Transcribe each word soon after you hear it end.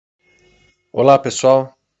Olá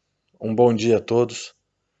pessoal, um bom dia a todos.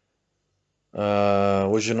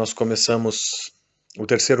 Hoje nós começamos o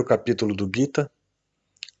terceiro capítulo do Gita.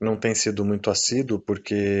 Não tem sido muito assíduo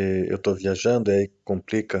porque eu estou viajando e aí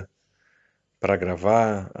complica para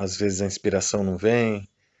gravar. Às vezes a inspiração não vem,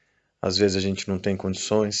 às vezes a gente não tem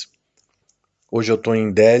condições. Hoje eu estou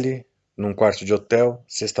em Delhi, num quarto de hotel.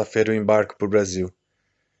 Sexta-feira eu embarco para o Brasil.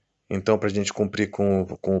 Então, para a gente cumprir com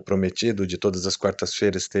o prometido de todas as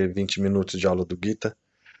quartas-feiras ter 20 minutos de aula do Gita,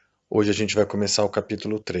 hoje a gente vai começar o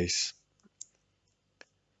capítulo 3.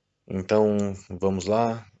 Então, vamos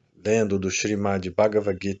lá, lendo do Srimad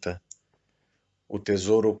Bhagavad Gita, O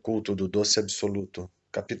Tesouro Oculto do Doce Absoluto,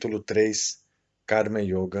 capítulo 3, Karma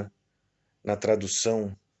Yoga, na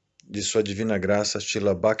tradução de Sua Divina Graça,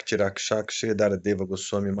 Srila Bhakti-Rakshak Sridharadeva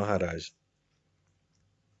Goswami Maharaj.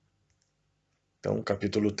 Então,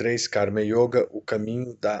 capítulo 3, Karma Yoga, o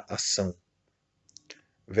caminho da ação.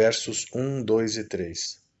 Versos 1, 2 e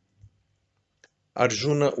 3.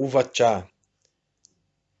 Arjuna Uvacha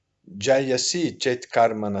Jayasi Chet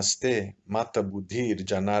Karmanaste Mata Buddhir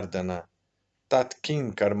Janardana Tat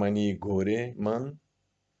Kim Karmani Gore Man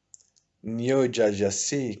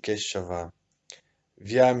Nyojajasi Keshava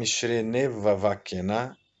Vyamishreneva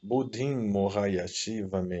Vakena Buddhim Mohayashi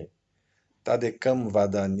Vame Tadekam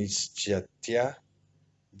Vada Nischyatya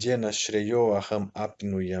Jena Shreyo Aham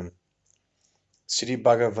Apnuyam Sri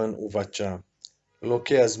Bhagavan Uvacha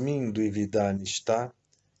Loke Asmin Duivida Nishta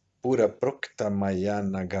Pura Prokta Maya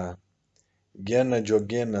Naga Gyana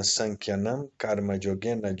Jogena Sankyanam Karma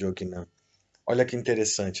Jogena Joginam. Olha que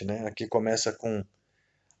interessante, né? Aqui começa com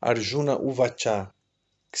Arjuna Uvacha,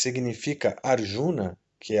 que significa Arjuna,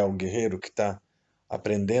 que é o guerreiro que está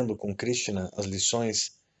aprendendo com Krishna as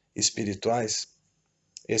lições espirituais.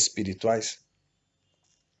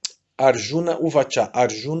 Arjuna Uvacha,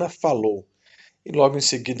 Arjuna falou. E logo em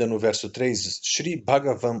seguida, no verso 3, Sri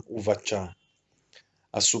Bhagavan Uvacha,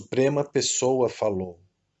 a Suprema Pessoa falou.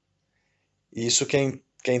 E isso que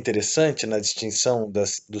é interessante na distinção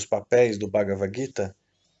dos papéis do Bhagavad Gita,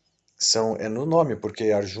 é no nome,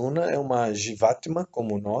 porque Arjuna é uma Jivatma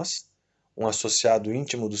como nós, um associado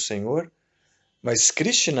íntimo do Senhor, mas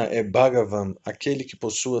Krishna é Bhagavan, aquele que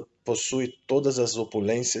possui todas as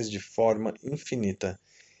opulências de forma infinita.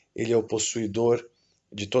 Ele é o possuidor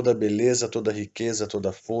de toda a beleza, toda a riqueza, toda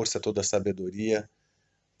a força, toda a sabedoria,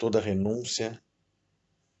 toda a renúncia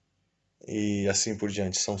e assim por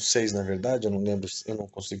diante. São 6, na verdade, eu não lembro, eu não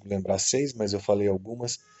consigo lembrar 6, mas eu falei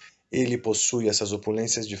algumas. Ele possui essas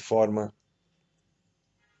opulências de forma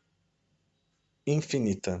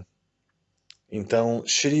infinita. Então,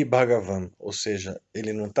 Shri Bhagavan, ou seja,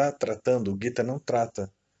 ele não está tratando, o Gita não trata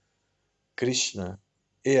Krishna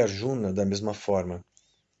e Arjuna da mesma forma.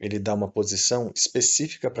 Ele dá uma posição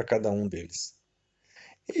específica para cada um deles.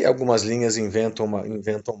 E algumas linhas inventam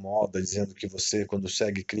moda, dizendo que você, quando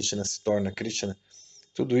segue Krishna, se torna Krishna.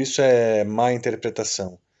 Tudo isso é má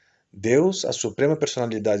interpretação. Deus, a suprema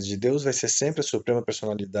personalidade de Deus, vai ser sempre a suprema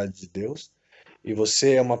personalidade de Deus, e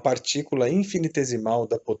você é uma partícula infinitesimal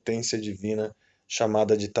da potência divina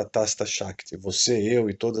chamada de Tatasta Shakti. Você, eu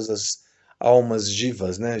e todas as almas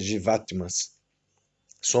jivas, né, jivatmas,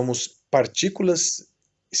 somos partículas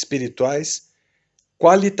espirituais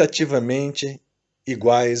qualitativamente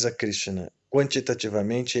iguais a Krishna.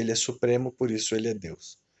 Quantitativamente ele é supremo, por isso ele é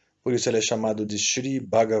Deus. Por isso ele é chamado de Sri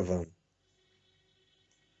Bhagavan.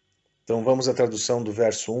 Então vamos à tradução do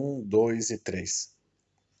verso 1, 2 e 3.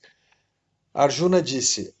 Arjuna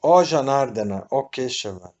disse: Ó Janardana, ó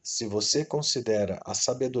Keshava, se você considera a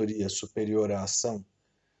sabedoria superior à ação,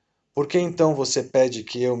 por que então você pede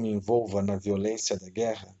que eu me envolva na violência da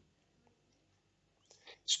guerra?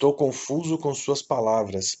 Estou confuso com suas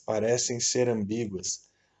palavras, parecem ser ambíguas,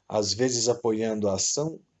 às vezes apoiando a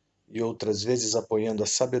ação e outras vezes apoiando a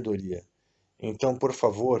sabedoria. Então, por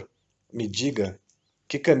favor, me diga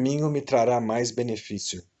que caminho me trará mais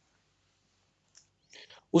benefício.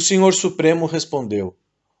 O Senhor Supremo respondeu: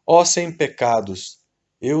 Ó sem pecados,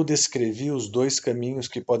 eu descrevi os 2 caminhos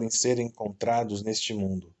que podem ser encontrados neste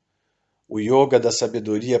mundo: o yoga da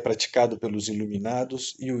sabedoria praticado pelos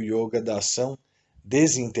iluminados e o yoga da ação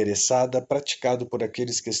desinteressada praticado por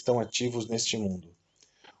aqueles que estão ativos neste mundo.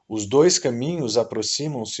 Os 2 caminhos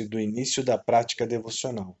aproximam-se do início da prática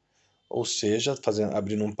devocional, ou seja,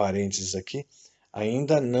 abrindo um parênteses aqui,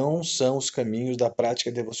 ainda não são os caminhos da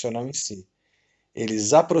prática devocional em si.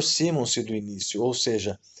 Eles aproximam-se do início, ou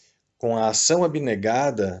seja, com a ação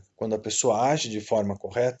abnegada, quando a pessoa age de forma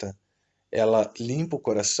correta, ela limpa o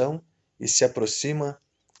coração e se aproxima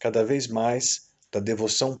cada vez mais da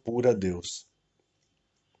devoção pura a Deus.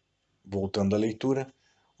 Voltando à leitura,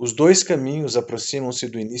 Os dois caminhos aproximam-se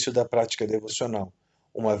do início da prática devocional,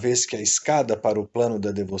 uma vez que a escada para o plano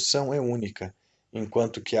da devoção é única,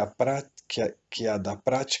 enquanto que a da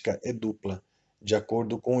prática é dupla, de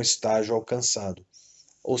acordo com o estágio alcançado.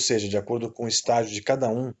 Ou seja, de acordo com o estágio de cada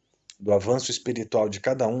um, do avanço espiritual de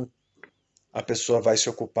cada um, a pessoa vai se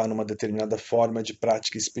ocupar numa determinada forma de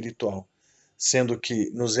prática espiritual, sendo que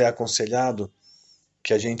nos é aconselhado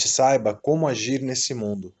que a gente saiba como agir nesse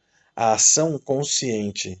mundo. A ação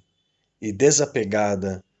consciente e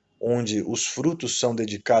desapegada, onde os frutos são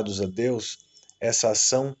dedicados a Deus, essa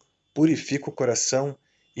ação purifica o coração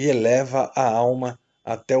e eleva a alma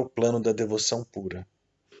até o plano da devoção pura.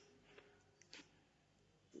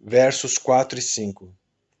 Versos 4 e 5.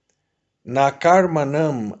 Na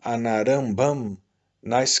karmanam anarambam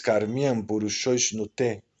naiskarmyam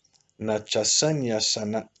purushoishnute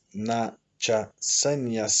nachasanyasana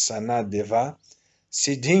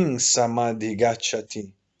siddhim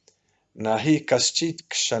samadhigachati nahi kaschit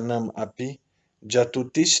kshanam api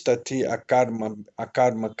jatutistati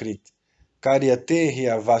akarmakrit karyate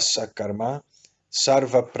hyavasa karma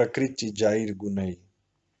sarva prakriti jair gunai.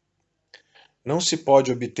 Não se pode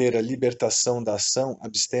obter a libertação da ação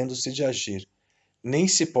abstendo-se de agir, nem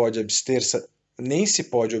se pode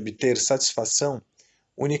obter satisfação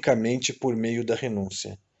unicamente por meio da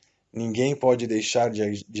renúncia. Ninguém pode deixar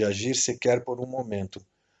de agir sequer por um momento.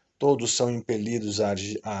 Todos são impelidos a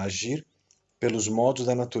agir pelos modos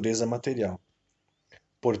da natureza material.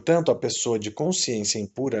 Portanto, a pessoa de consciência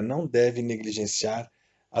impura não deve negligenciar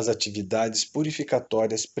as atividades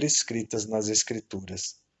purificatórias prescritas nas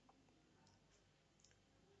Escrituras.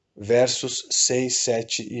 Versos 6,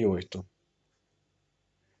 7 e 8.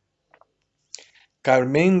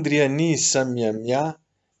 Karmendriyani samyamya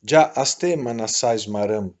ja aste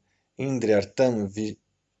manasasmaram indriyartam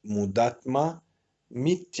vimudatma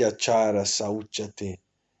mityachara sauchyate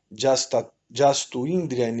jastu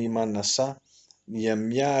indriyani manasa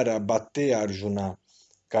niyamyara bate arjuna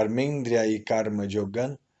karmendriyai karma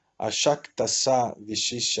yogan ashaktasa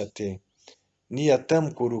vishishyate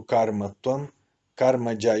niyatam kuru karma tvam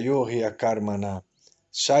karma jayo karmana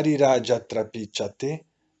sharira jatrapichate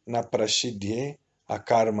na prashidye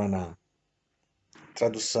akarmana.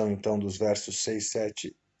 Tradução então dos versos 6,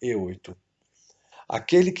 7 e 8.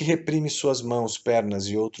 Aquele que reprime suas mãos, pernas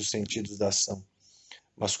e outros sentidos da ação,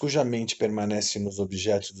 mas cuja mente permanece nos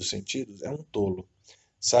objetos dos sentidos, é um tolo.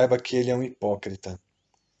 Saiba que ele é um hipócrita.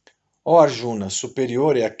 Ó Arjuna,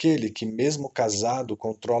 superior é aquele que, mesmo casado,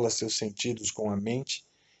 controla seus sentidos com a mente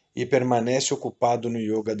e permanece ocupado no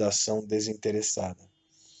yoga da ação desinteressada.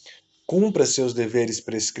 Cumpra seus deveres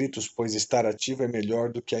prescritos, pois estar ativo é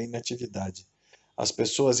melhor do que a inatividade. As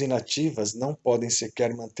pessoas inativas não podem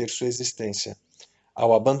sequer manter sua existência.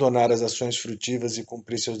 Ao abandonar as ações frutivas e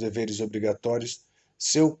cumprir seus deveres obrigatórios,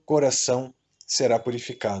 seu coração será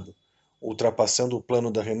purificado. Ultrapassando o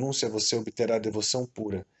plano da renúncia, você obterá devoção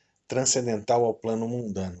pura, transcendental ao plano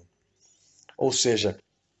mundano. Ou seja,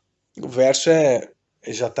 o verso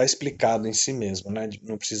já está explicado em si mesmo, né?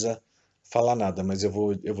 Não precisa falar nada, mas eu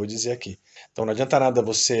vou dizer aqui. Então não adianta nada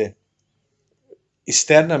você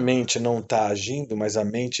externamente não estar agindo, mas a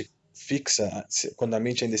mente fixa, quando a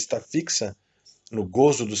mente ainda está fixa no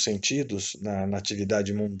gozo dos sentidos, na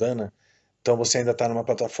atividade mundana, então você ainda está numa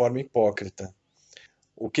plataforma hipócrita.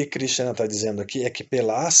 O que Krishna está dizendo aqui é que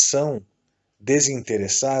pela ação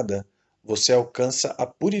desinteressada, você alcança a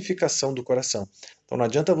purificação do coração. Então não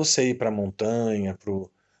adianta você ir para a montanha,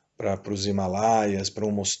 para os Himalaias, para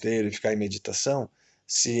um mosteiro e ficar em meditação,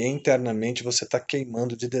 se internamente você está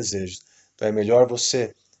queimando de desejos. Então é melhor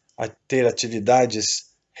você ter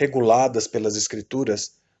atividades reguladas pelas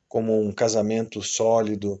escrituras, como um casamento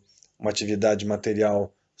sólido, uma atividade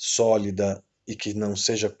material sólida e que não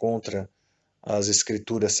seja contra as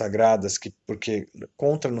escrituras sagradas, porque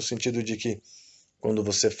contra no sentido de que quando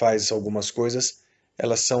você faz algumas coisas,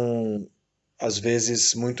 elas são às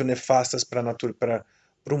vezes muito nefastas para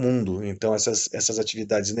o mundo. Então essas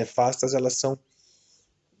atividades nefastas elas são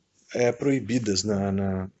proibidas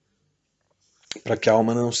para que a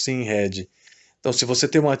alma não se enrede. Então se você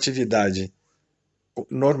tem uma atividade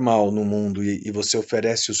normal no mundo e você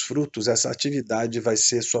oferece os frutos, essa atividade vai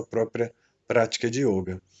ser sua própria prática de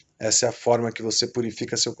yoga. Essa é a forma que você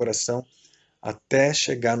purifica seu coração até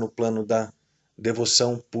chegar no plano da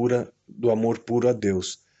devoção pura, do amor puro a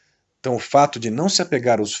Deus. Então, o fato de não se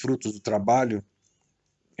apegar aos frutos do trabalho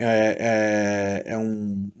é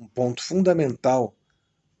um ponto fundamental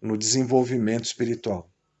no desenvolvimento espiritual.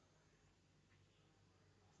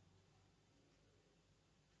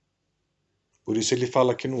 Por isso ele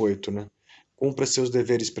fala aqui no 8, né? Cumpra seus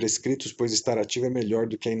deveres prescritos, pois estar ativo é melhor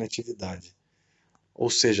do que a inatividade. ou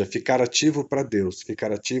seja, ficar ativo para Deus,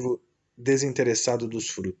 ficar ativo desinteressado dos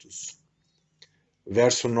frutos.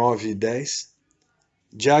 Verso 9 e 10.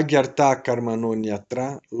 Jagyartha karmano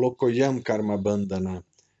nyatra lokoyam karma bandhana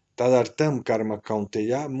tadartam karma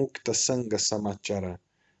kaunteya mukta sanga samachara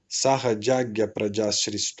saha jagya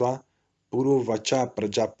prajashristva puru vacha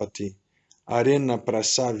prajapati arena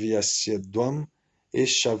prasavyasya dvam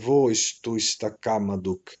eshavo istu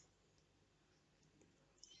istakamaduk.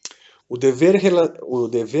 O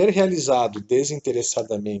dever realizado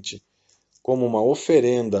desinteressadamente como uma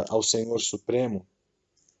oferenda ao Senhor Supremo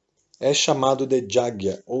é chamado de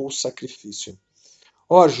Jagya, ou sacrifício.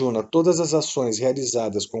 Ó Arjuna, todas as ações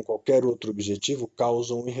realizadas com qualquer outro objetivo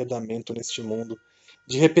causam um enredamento neste mundo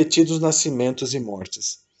de repetidos nascimentos e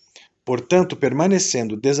mortes. Portanto,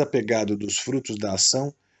 permanecendo desapegado dos frutos da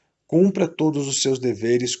ação, cumpra todos os seus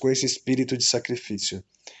deveres com esse espírito de sacrifício.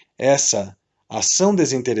 Essa ação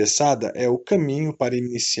desinteressada é o caminho para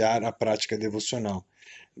iniciar a prática devocional,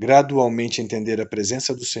 gradualmente entender a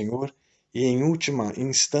presença do Senhor e, em última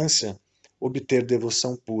instância, obter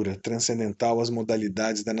devoção pura, transcendental às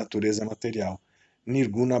modalidades da natureza material,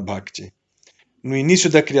 Nirguna Bhakti. No início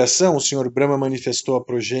da criação, o Senhor Brahma manifestou a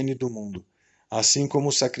progênie do mundo, assim como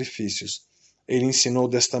os sacrifícios. Ele ensinou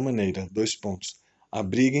desta maneira, :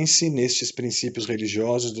 abriguem-se nestes princípios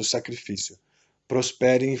religiosos do sacrifício,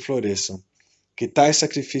 prosperem e floresçam, que tais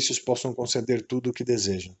sacrifícios possam conceder tudo o que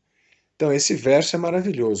desejam. Então, esse verso é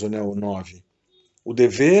maravilhoso, né? O 9. O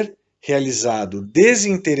dever realizado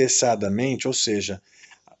desinteressadamente, ou seja,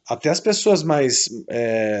 até as pessoas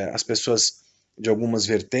as pessoas de algumas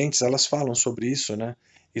vertentes, elas falam sobre isso, né?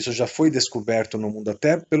 Isso já foi descoberto no mundo,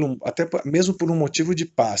 até mesmo por um motivo de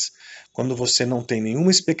paz. Quando você não tem nenhuma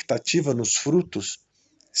expectativa nos frutos,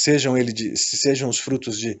 sejam os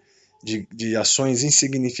frutos de ações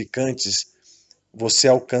insignificantes, você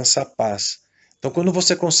alcança a paz. Então, quando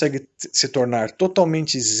você consegue se tornar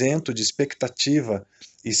totalmente isento de expectativa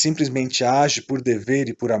e simplesmente age por dever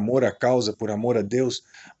e por amor à causa, por amor a Deus,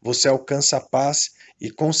 você alcança a paz e,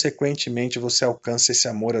 consequentemente, você alcança esse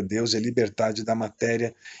amor a Deus e a liberdade da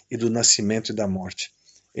matéria e do nascimento e da morte.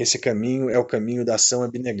 Esse caminho é o caminho da ação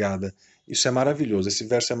abnegada. Isso é maravilhoso, esse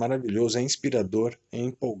verso é maravilhoso, é inspirador, é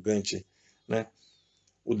empolgante, né?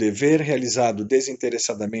 O dever realizado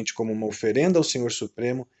desinteressadamente como uma oferenda ao Senhor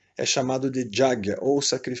Supremo é chamado de Jagya, ou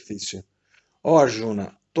sacrifício. Ó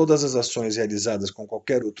Arjuna, todas as ações realizadas com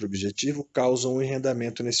qualquer outro objetivo causam um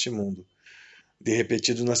enredamento neste mundo, de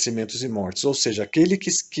repetidos nascimentos e mortes. Ou seja, aquele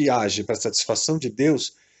que age para a satisfação de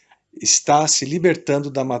Deus está se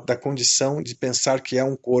libertando da condição de pensar que é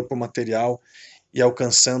um corpo material e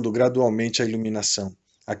alcançando gradualmente a iluminação.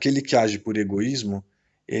 Aquele que age por egoísmo,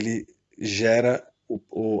 ele gera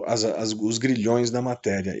os grilhões da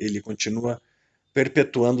matéria, ele continua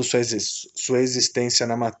perpetuando sua existência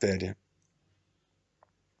na matéria.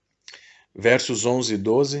 Versos 11 e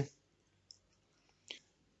 12.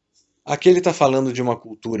 Aqui ele está falando de uma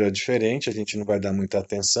cultura diferente, a gente não vai dar muita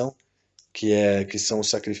atenção, que são os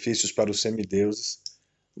sacrifícios para os semideuses,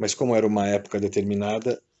 mas como era uma época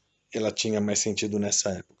determinada, ela tinha mais sentido nessa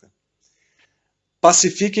época.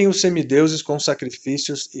 Pacifiquem os semideuses com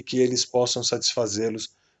sacrifícios e que eles possam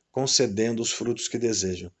satisfazê-los, concedendo os frutos que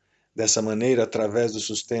desejam. Dessa maneira, através do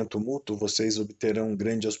sustento mútuo, vocês obterão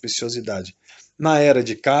grande auspiciosidade. Na era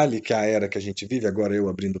de Kali, que é a era que a gente vive, agora eu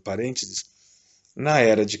abrindo parênteses, na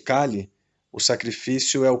era de Kali, o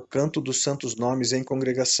sacrifício é o canto dos santos nomes em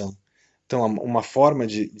congregação. Então, uma forma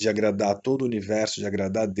de agradar todo o universo, de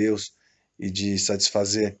agradar a Deus e de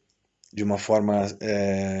satisfazer de uma forma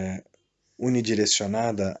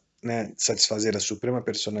unidirecionada, né, satisfazer a suprema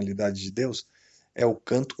personalidade de Deus, é o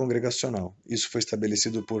canto congregacional. Isso foi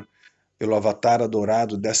estabelecido pelo avatar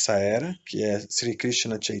adorado dessa era, que é Sri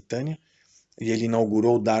Krishna Chaitanya, e ele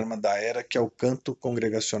inaugurou o Dharma da era, que é o canto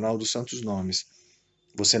congregacional dos santos nomes.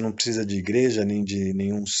 Você não precisa de igreja, nem de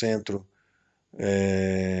nenhum centro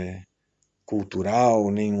cultural,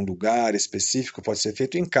 nenhum lugar específico, pode ser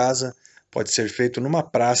feito em casa, pode ser feito numa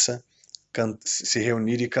praça, se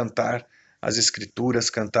reunir e cantar as escrituras,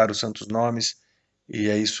 cantar os santos nomes, e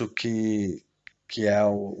é isso que é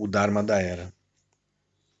o Dharma da era.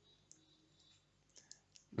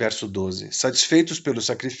 Verso 12. Satisfeitos pelos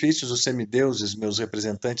sacrifícios, os semideuses, meus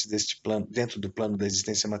representantes deste plano, dentro do plano da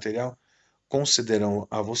existência material, concederão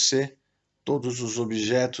a você todos os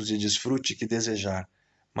objetos de desfrute que desejar,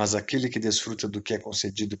 mas aquele que desfruta do que é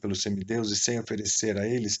concedido pelos semideuses sem oferecer a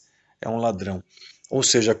eles é um ladrão. Ou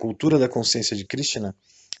seja, a cultura da consciência de Krishna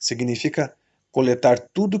significa coletar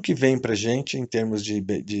tudo que vem para a gente em termos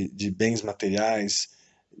de bens materiais,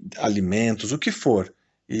 alimentos, o que for,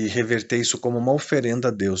 e reverter isso como uma oferenda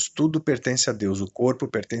a Deus. Tudo pertence a Deus, o corpo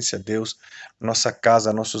pertence a Deus, nossa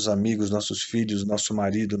casa, nossos amigos, nossos filhos, nosso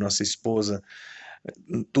marido, nossa esposa,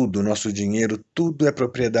 tudo, nosso dinheiro, tudo é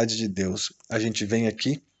propriedade de Deus. A gente vem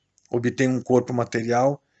aqui, obtém um corpo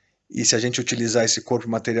material, e se a gente utilizar esse corpo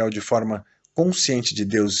material de forma consciente de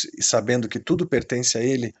Deus e sabendo que tudo pertence a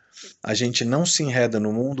Ele, a gente não se enreda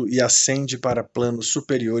no mundo e ascende para planos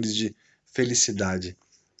superiores de felicidade.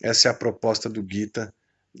 Essa é a proposta do Gita,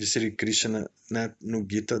 de Sri Krishna, né, no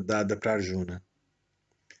Gita dada para Arjuna.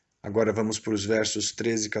 Agora vamos para os versos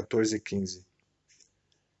 13, 14 e 15.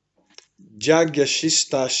 Jagya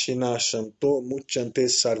shista shinashanto muchante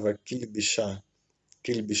sarva kilbishai.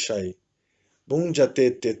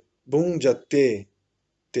 Bunjate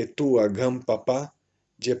tetu agham papa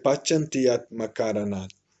jepachanti atmakaranat.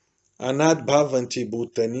 Anad bhavanti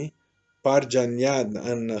bhutani parjanyad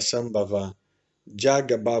anna sambhava.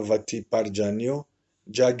 Jagya bhavati parjanyo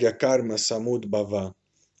jagya karma samudbhava.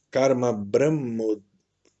 Karma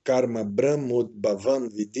brahmodbhavam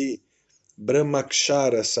vidi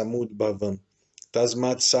brahmakshara samudbhavam.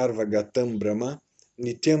 Tasmat sarva gatam brahma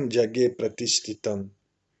nityam jage pratishtitam.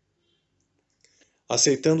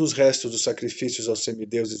 Aceitando os restos dos sacrifícios aos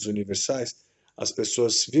semideuses universais, as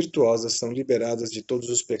pessoas virtuosas são liberadas de todos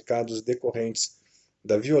os pecados decorrentes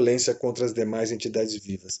da violência contra as demais entidades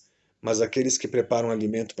vivas. Mas aqueles que preparam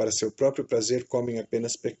alimento para seu próprio prazer comem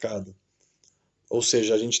apenas pecado. Ou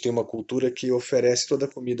seja, a gente tem uma cultura que oferece toda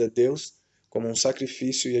a comida a Deus como um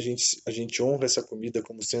sacrifício e a gente honra essa comida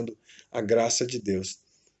como sendo a graça de Deus.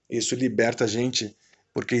 Isso liberta a gente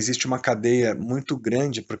porque existe uma cadeia muito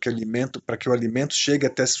grande para que o alimento chegue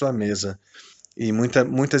até sua mesa. E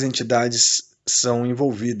muitas entidades são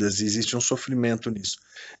envolvidas e existe um sofrimento nisso.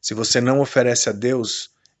 Se você não oferece a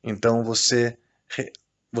Deus, então você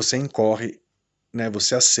incorre, né,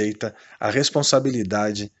 você aceita a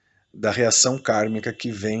responsabilidade da reação kármica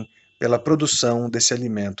que vem pela produção desse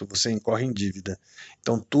alimento. Você incorre em dívida.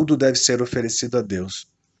 Então tudo deve ser oferecido a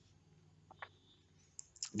Deus.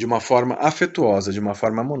 De uma forma afetuosa, de uma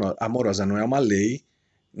forma amorosa. Não é uma lei,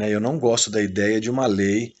 né? Eu não gosto da ideia de uma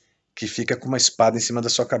lei que fica com uma espada em cima da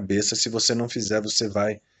sua cabeça. Se você não fizer, você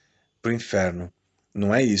vai para o inferno.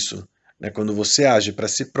 Não é isso, né? Quando você age para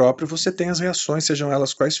si próprio, você tem as reações, sejam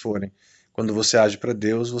elas quais forem. Quando você age para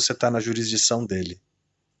Deus, você está na jurisdição dele.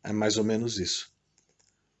 É mais ou menos isso.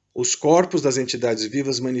 Os corpos das entidades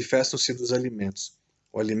vivas manifestam-se dos alimentos.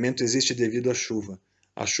 O alimento existe devido à chuva.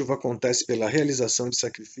 A chuva acontece pela realização de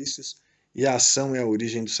sacrifícios e a ação é a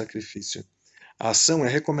origem do sacrifício. A ação é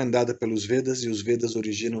recomendada pelos Vedas e os Vedas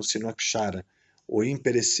originam-se no Akshara, o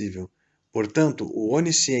imperecível. Portanto, o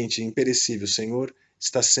onisciente e imperecível Senhor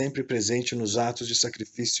está sempre presente nos atos de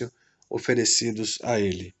sacrifício oferecidos a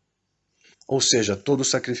Ele. Ou seja, todo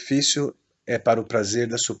sacrifício é para o prazer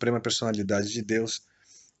da Suprema Personalidade de Deus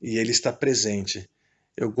e Ele está presente.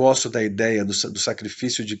 Eu gosto da ideia do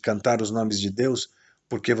sacrifício de cantar os nomes de Deus,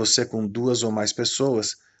 porque você com 2 ou mais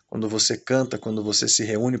pessoas, quando você canta, quando você se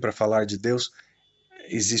reúne para falar de Deus,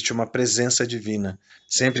 existe uma presença divina.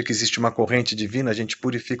 Sempre que existe uma corrente divina, a gente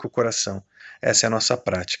purifica o coração. Essa é a nossa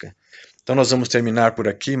prática. Então nós vamos terminar por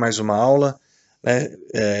aqui mais uma aula, né?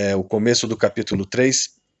 O começo do capítulo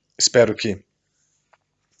 3. Espero que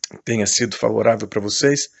tenha sido favorável para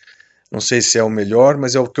vocês. Não sei se é o melhor,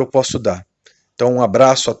 mas é o que eu posso dar. Então um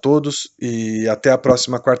abraço a todos e até a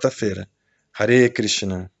próxima quarta-feira. Hare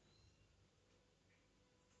Krishna.